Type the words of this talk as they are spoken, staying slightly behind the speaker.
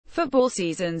football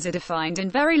seasons are defined in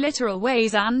very literal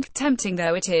ways and, tempting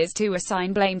though it is to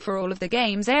assign blame for all of the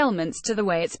game's ailments to the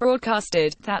way it's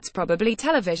broadcasted, that's probably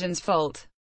television's fault.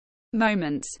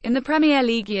 Moments, in the Premier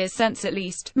League year's sense at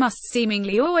least, must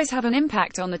seemingly always have an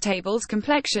impact on the table's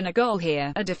complexion. A goal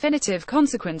here, a definitive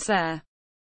consequence there.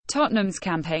 Tottenham's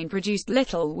campaign produced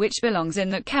little which belongs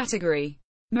in that category.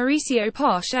 Mauricio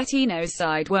Pochettino's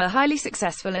side were highly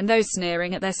successful, and those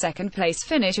sneering at their second-place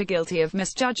finish are guilty of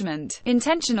misjudgment,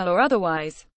 intentional or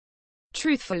otherwise.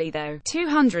 Truthfully though,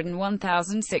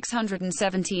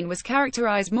 201,617 was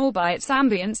characterized more by its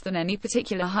ambience than any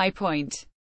particular high point.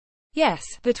 Yes,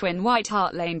 the twin White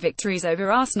Hart Lane victories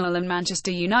over Arsenal and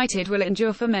Manchester United will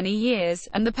endure for many years,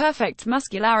 and the perfect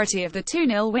muscularity of the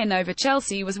 2-0 win over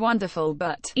Chelsea was wonderful,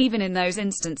 but, even in those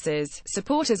instances,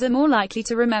 supporters are more likely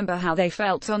to remember how they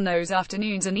felt on those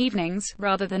afternoons and evenings,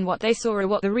 rather than what they saw or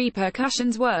what the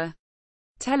repercussions were.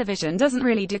 Television doesn't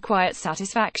really do quiet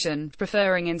satisfaction,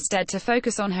 preferring instead to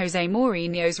focus on Jose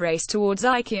Mourinho's race towards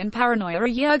Ikean paranoia or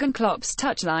Jurgen Klopp's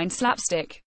touchline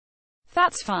slapstick.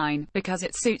 That's fine, because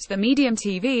it suits the medium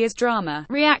TV as drama,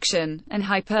 reaction, and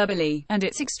hyperbole, and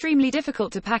it's extremely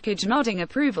difficult to package nodding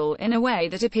approval in a way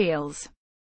that appeals.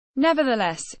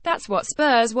 Nevertheless, that's what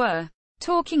Spurs were.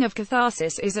 Talking of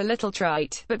catharsis is a little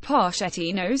trite, but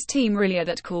Pochettino's team really are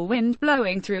that cool wind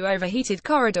blowing through overheated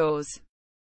corridors.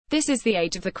 This is the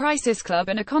age of the crisis club,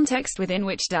 and a context within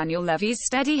which Daniel Levy's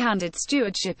steady-handed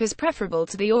stewardship is preferable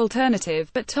to the alternative,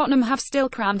 but Tottenham have still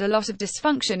crammed a lot of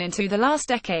dysfunction into the last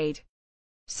decade.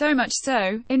 So much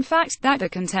so, in fact, that the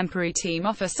contemporary team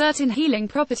offer certain healing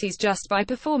properties just by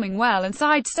performing well and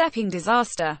sidestepping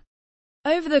disaster.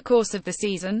 Over the course of the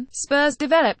season, Spurs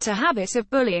developed a habit of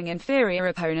bullying inferior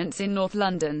opponents in North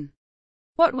London.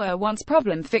 What were once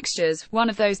problem fixtures, one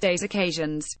of those days'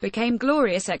 occasions, became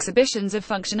glorious exhibitions of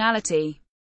functionality.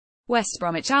 West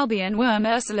Bromwich Albion were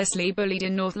mercilessly bullied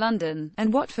in North London,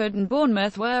 and Watford and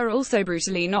Bournemouth were also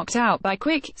brutally knocked out by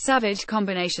quick, savage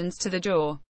combinations to the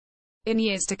jaw. In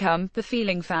years to come, the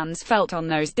feeling fans felt on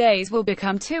those days will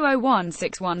become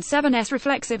 201617's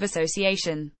reflexive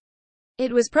association.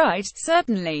 It was pride,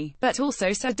 certainly, but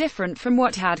also so different from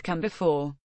what had come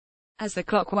before. As the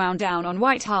clock wound down on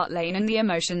White Hart Lane and the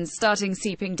emotions starting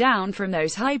seeping down from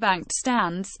those high-banked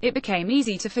stands, it became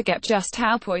easy to forget just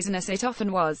how poisonous it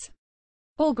often was.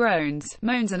 All groans,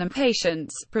 moans and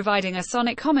impatience, providing a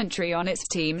sonic commentary on its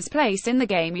team's place in the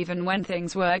game even when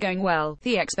things were going well.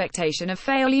 The expectation of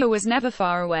failure was never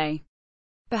far away.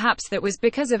 Perhaps that was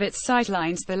because of its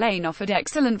sightlines. The lane offered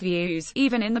excellent views,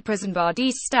 even in the prison barred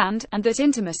east stand, and that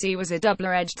intimacy was a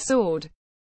double-edged sword.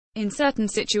 In certain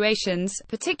situations,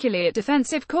 particularly at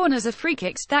defensive corners or free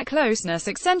kicks, that closeness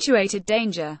accentuated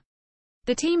danger.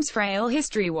 The team's frail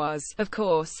history was, of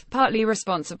course, partly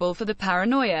responsible for the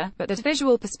paranoia, but that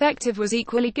visual perspective was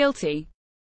equally guilty.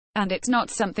 And it's not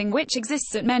something which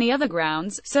exists at many other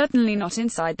grounds, certainly not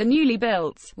inside the newly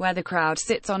built, where the crowd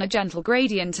sits on a gentle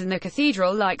gradient and the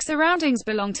cathedral-like surroundings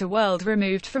belong to world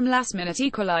removed from last-minute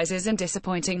equalizers and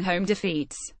disappointing home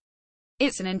defeats.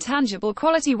 It's an intangible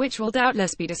quality which will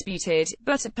doubtless be disputed,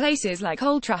 but at places like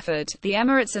Old Trafford, the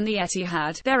Emirates and the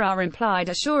Etihad, there are implied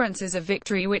assurances of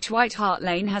victory which White Hart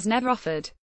Lane has never offered.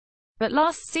 But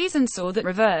last season saw that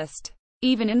reversed.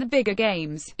 Even in the bigger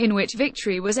games, in which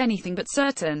victory was anything but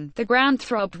certain, the ground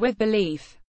throbbed with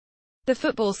belief. The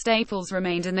football staples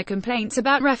remained, and the complaints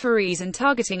about referees and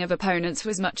targeting of opponents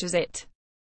was much as it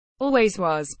always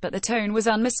was, but the tone was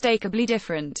unmistakably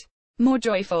different. More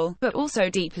joyful, but also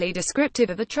deeply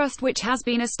descriptive of the trust which has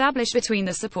been established between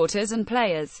the supporters and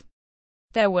players.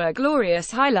 There were glorious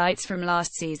highlights from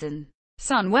last season.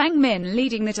 Son Heung-min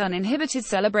leading that uninhibited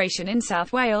celebration in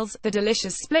South Wales, the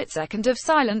delicious split-second of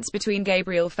silence between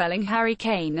Gabriel felling Harry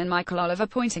Kane and Michael Oliver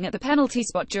pointing at the penalty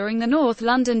spot during the North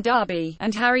London derby,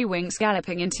 and Harry Winks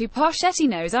galloping into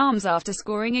Pochettino's arms after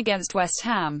scoring against West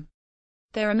Ham.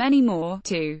 There are many more,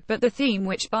 too, but the theme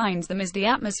which binds them is the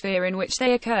atmosphere in which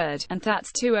they occurred, and that's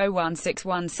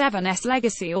 201617's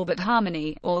legacy: all that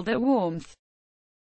harmony, all that warmth.